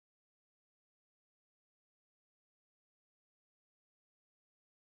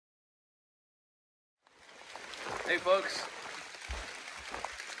Hey folks,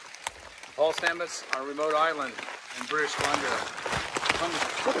 Paul Stamets on a remote island in British Columbia. Come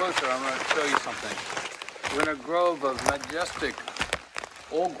closer, I'm going to show you something. We're in a grove of majestic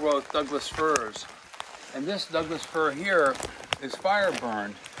old growth Douglas firs. And this Douglas fir here is fire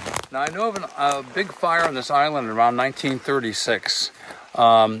burned. Now I know of a big fire on this island around 1936.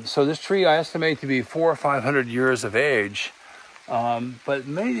 So this tree I estimate to be 400 or 500 years of age. But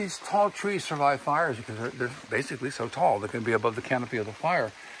many of these tall trees survive fires because they're basically so tall they can be above the canopy of the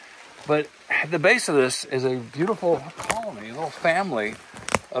fire. But at the base of this is a beautiful colony, a little family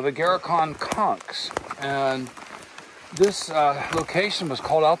of Agarikon conks. And this location was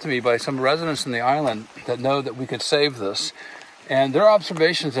called out to me by some residents in the island that know that we could save this. And their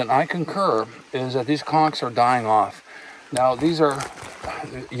observations, and I concur, is that these conks are dying off. Now these are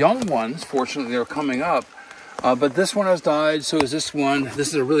young ones, fortunately they're coming up. But this one has died, so is this one. This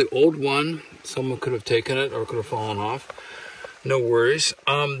is a really old one. Someone could have taken it or could have fallen off. No worries.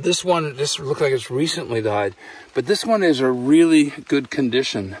 This one, this looks like it's recently died. But this one is a really good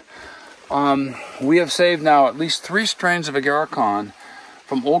condition. We have saved now at least 3 strains of Agarikon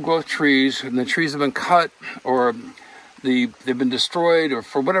from old growth trees. And the trees have been cut or they've been destroyed or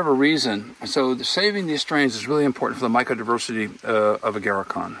for whatever reason. So saving these strains is really important for the mycodiversity of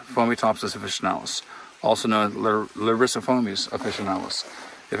Agarikon, Fomitopsis officinalis. Also known as Larificomes officinalis,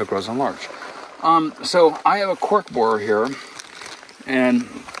 if it grows on large. So I have a cork borer here, and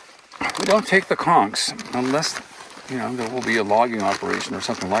we don't take the conks unless, you know, there will be a logging operation or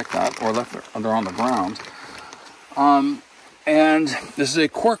something like that, or left they're on the ground. And this is a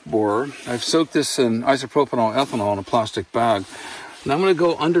cork borer. I've soaked this in isopropyl ethanol in a plastic bag. And I'm going to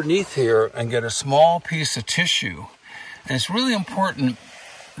go underneath here and get a small piece of tissue. And it's really important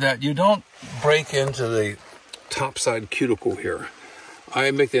that you don't break into the top side cuticle here.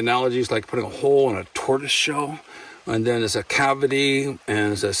 I make the analogies like putting a hole in a tortoise shell, and then there's a cavity, and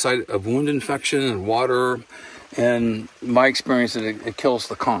there's a site of wound infection and water, and my experience is it kills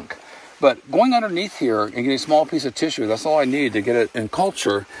the conk. But going underneath here and getting a small piece of tissue, that's all I need to get it in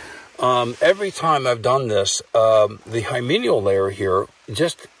culture. Every time I've done this, the hymeneal layer here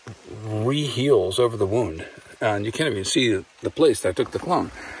just re-heals over the wound. And you can't even see the place that I took the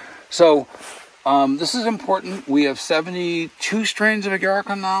clone. So this is important. We have 72 strains of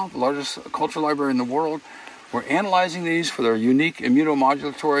Agarikon now, the largest cultural library in the world. We're analyzing these for their unique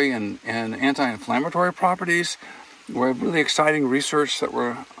immunomodulatory and anti-inflammatory properties. We're really exciting research that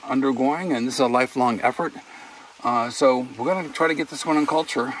we're undergoing, and this is a lifelong effort. So we're going to try to get this one in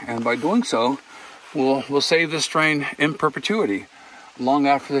culture, and by doing so, we'll save this strain in perpetuity, long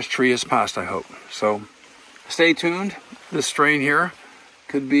after this tree is passed, I hope. So stay tuned. This strain here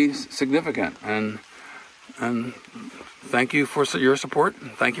could be significant, and thank you for your support.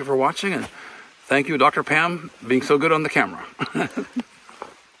 Thank you for watching, and thank you, Dr. Pam, being so good on the camera.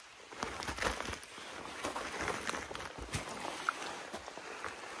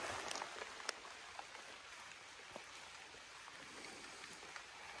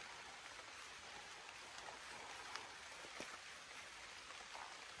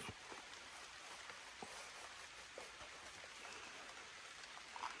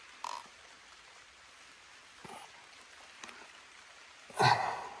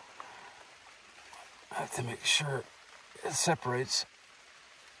 I have to make sure it separates.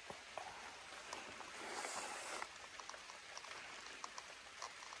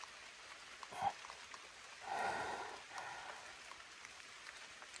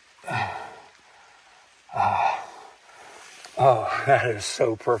 Oh, that is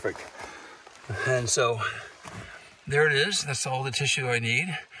so perfect. And so there it is. That's all the tissue I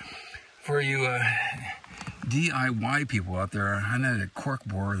need. For you DIY people out there, I know a cork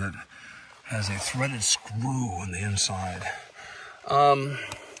borer that has a threaded screw on the inside.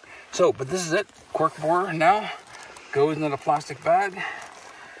 But this is it. Cork borer now goes into the plastic bag.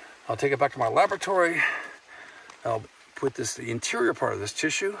 I'll take it back to my laboratory. I'll put the interior part of this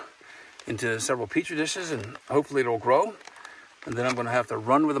tissue into several petri dishes, and hopefully it'll grow. And then I'm going to have to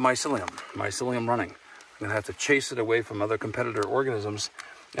run with the mycelium running. I'm going to have to chase it away from other competitor organisms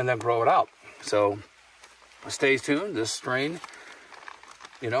and then grow it out. So stay tuned. This strain,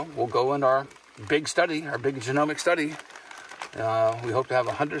 will go in our big study, our big genomic study. We hope to have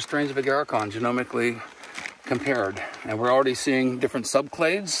 100 strains of Agarikon genomically compared. And we're already seeing different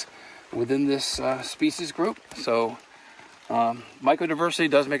subclades within this species group. So mycodiversity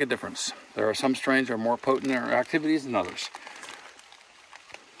does make a difference. There are some strains that are more potent in their activities than others.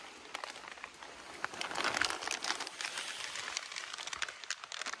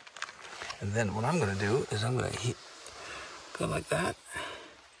 And then what I'm going to do is I'm going to go like that.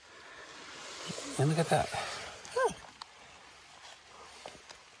 And look at that.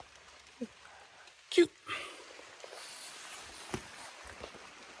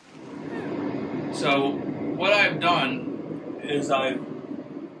 So what I've done is I've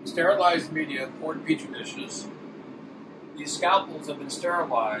sterilized media, poured Petri dishes. These scalpels have been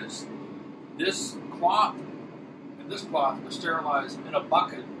sterilized. This cloth and this cloth was sterilized in a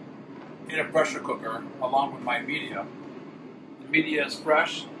bucket in a pressure cooker along with my media. The media is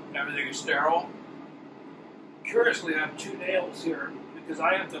fresh, everything is sterile. Curiously, I have 2 nails here because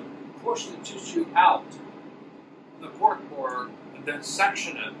I have to push the tissue out of the cork borer and then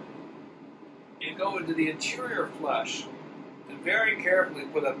section it and go into the interior flesh and very carefully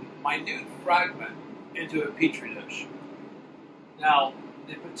put a minute fragment into a Petri dish. Now,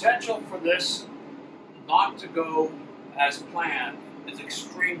 the potential for this not to go as planned is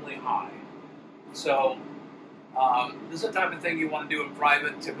extremely high. So, this is the type of thing you want to do in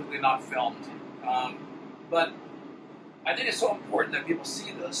private, typically not filmed. But I think it's so important that people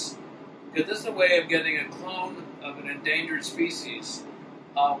see this, because this is a way of getting a clone of an endangered species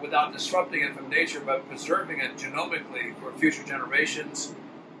without disrupting it from nature, but preserving it genomically for future generations,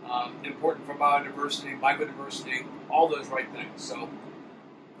 important for biodiversity, mycodiversity, all those right things. So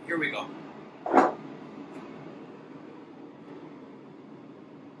here we go.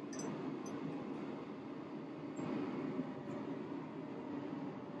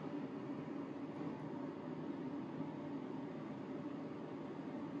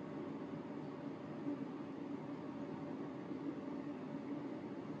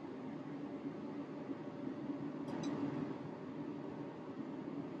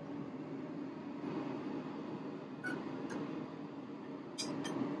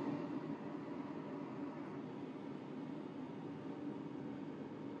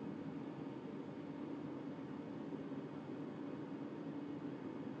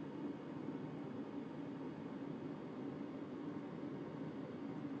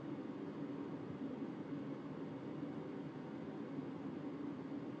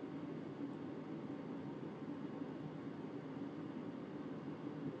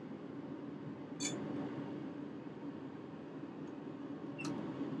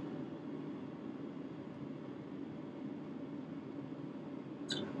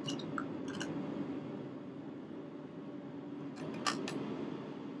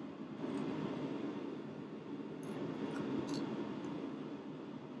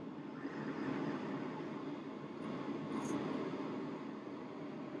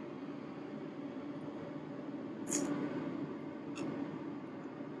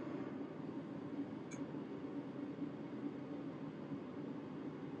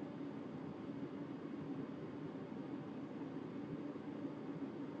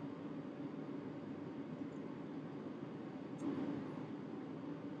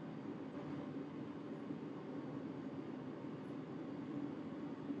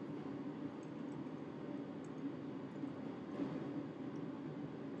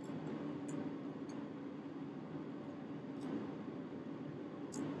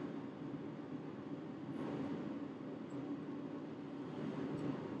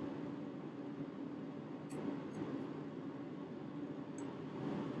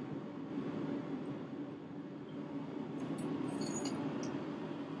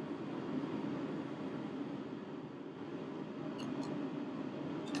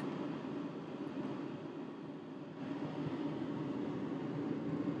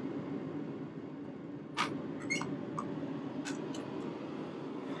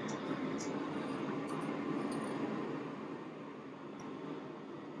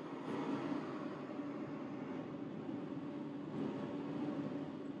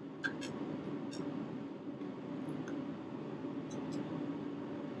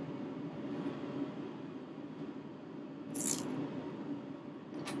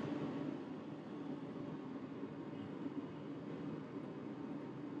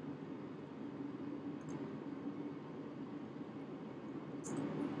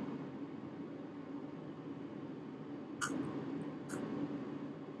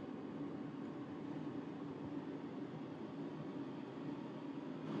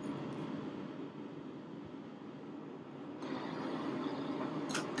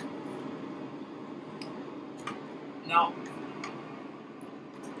 Now,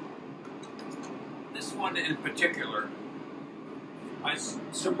 this one in particular, I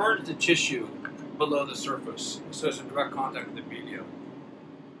submerged the tissue below the surface, so it's in direct contact with the media.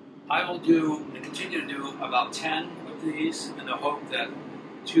 I will do and continue to do about 10 of these in the hope that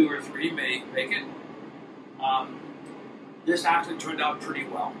 2 or 3 may make it. This actually turned out pretty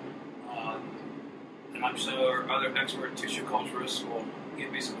well. And I'm sure other expert tissue culturists will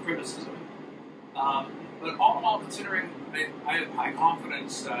give me some criticism. But all in all, considering I have high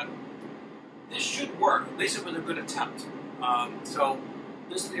confidence that this should work, at least it was a good attempt. So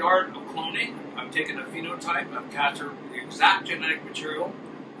This is the art of cloning. I've taken a phenotype, I've captured the exact genetic material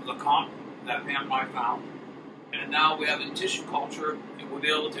of the conk that Pam and I found, and now we have in tissue culture, and we'll be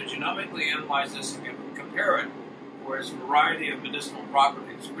able to genomically analyze this and compare it for its variety of medicinal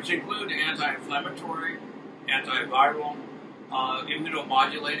properties, which include anti-inflammatory, antiviral,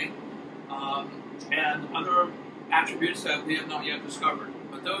 immunomodulating, and other attributes that we have not yet discovered.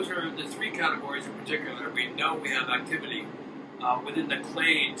 But those are the three categories in particular. We know we have activity within the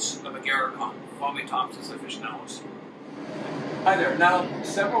clades of Agarikon, Fomitopsis officinalis. Hi there. Now,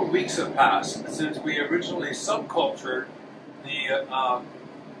 several weeks have passed since we originally subcultured the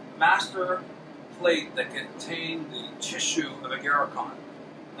master plate that contained the tissue of Agarikon.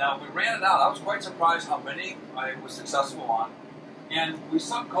 Now, we ran it out. I was quite surprised how many I was successful on. And we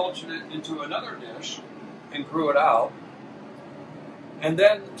subcultured it into another dish and grew it out. And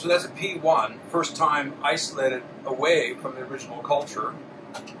then, so that's a P1, first time isolated away from the original culture.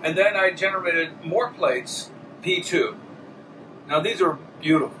 And then I generated more plates, P2. Now these are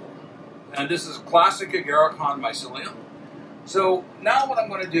beautiful. And this is classic Agarikon mycelium. So now what I'm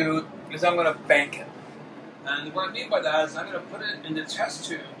going to do is I'm going to bank it. And what I mean by that is I'm going to put it into test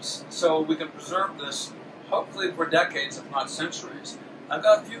tubes so we can preserve this hopefully for decades, if not centuries. I've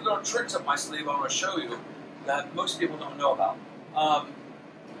got a few little tricks up my sleeve I want to show you that most people don't know about.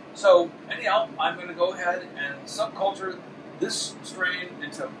 So anyhow, I'm going to go ahead and subculture this strain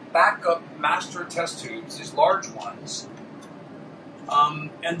into backup master test tubes, these large ones.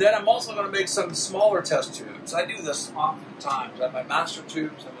 And then I'm also going to make some smaller test tubes. I do this oftentimes. I have my master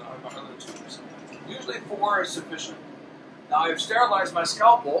tubes and I have my other tubes. Usually 4 is sufficient. Now I've sterilized my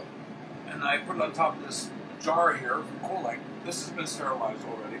scalpel and I put it on top of this jar here for cooling. This has been sterilized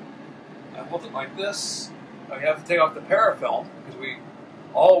already. I hold it like this. I have to take off the parafilm because we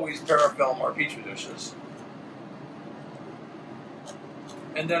always parafilm our Petri dishes.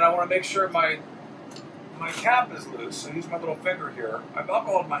 And then I want to make sure my cap is loose, so I use my little finger here. I've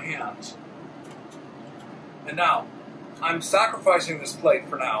alcoholed my hands. And now, I'm sacrificing this plate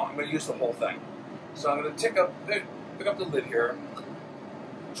for now. I'm going to use the whole thing. So I'm going to pick up the lid here.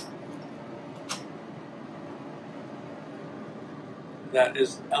 That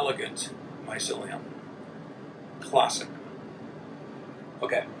is elegant mycelium. Classic.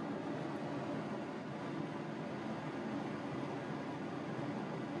 Okay.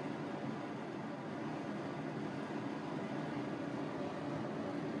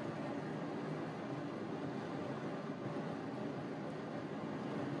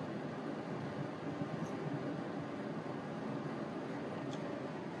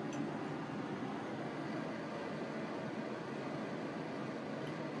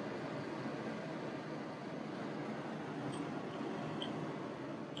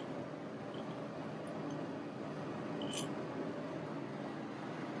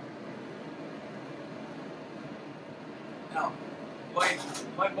 Now,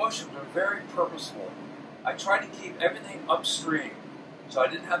 my motions are very purposeful. I tried to keep everything upstream, so I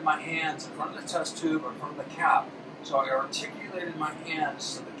didn't have my hands in front of the test tube or in front of the cap. So I articulated my hands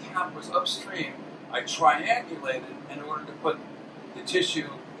so the cap was upstream. I triangulated in order to put the tissue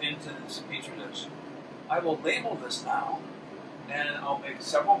into this Petri dish. I will label this now, and I'll make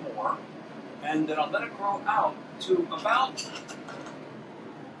several more, and then I'll let it grow out to about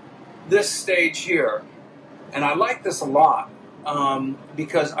this stage here. And I like this a lot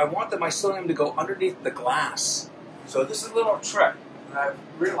because I want the mycelium to go underneath the glass. So this is a little trick that I've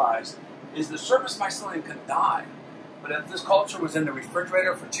realized is the surface mycelium can die. But if this culture was in the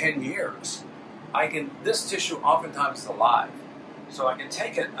refrigerator for 10 years, this tissue oftentimes is alive. So I can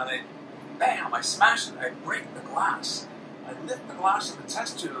take it and bam, I smash it, I break the glass. I lift the glass of the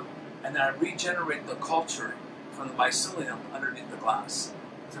test tube and then I regenerate the culture from the mycelium underneath the glass.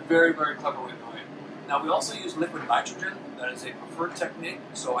 It's a very, very clever way of doing it. Now we also use liquid nitrogen. That is a preferred technique.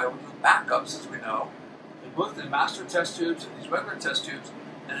 So I will do backups, as we know, in both the master test tubes and these regular test tubes,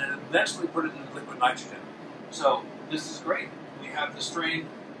 and then eventually put it into liquid nitrogen. So this is great. We have the strain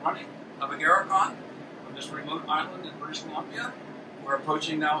running of Agarikon from this remote island in British Columbia. We're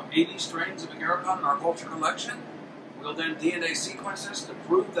approaching now 80 strains of Agarikon in our culture collection. We'll then DNA sequence this to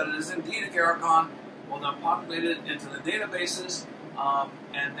prove that it is indeed Agarikon. We'll then populate it into the databases.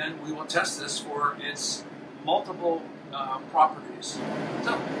 And then we will test this for its multiple properties.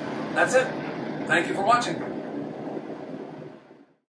 So, that's it. Thank you for watching.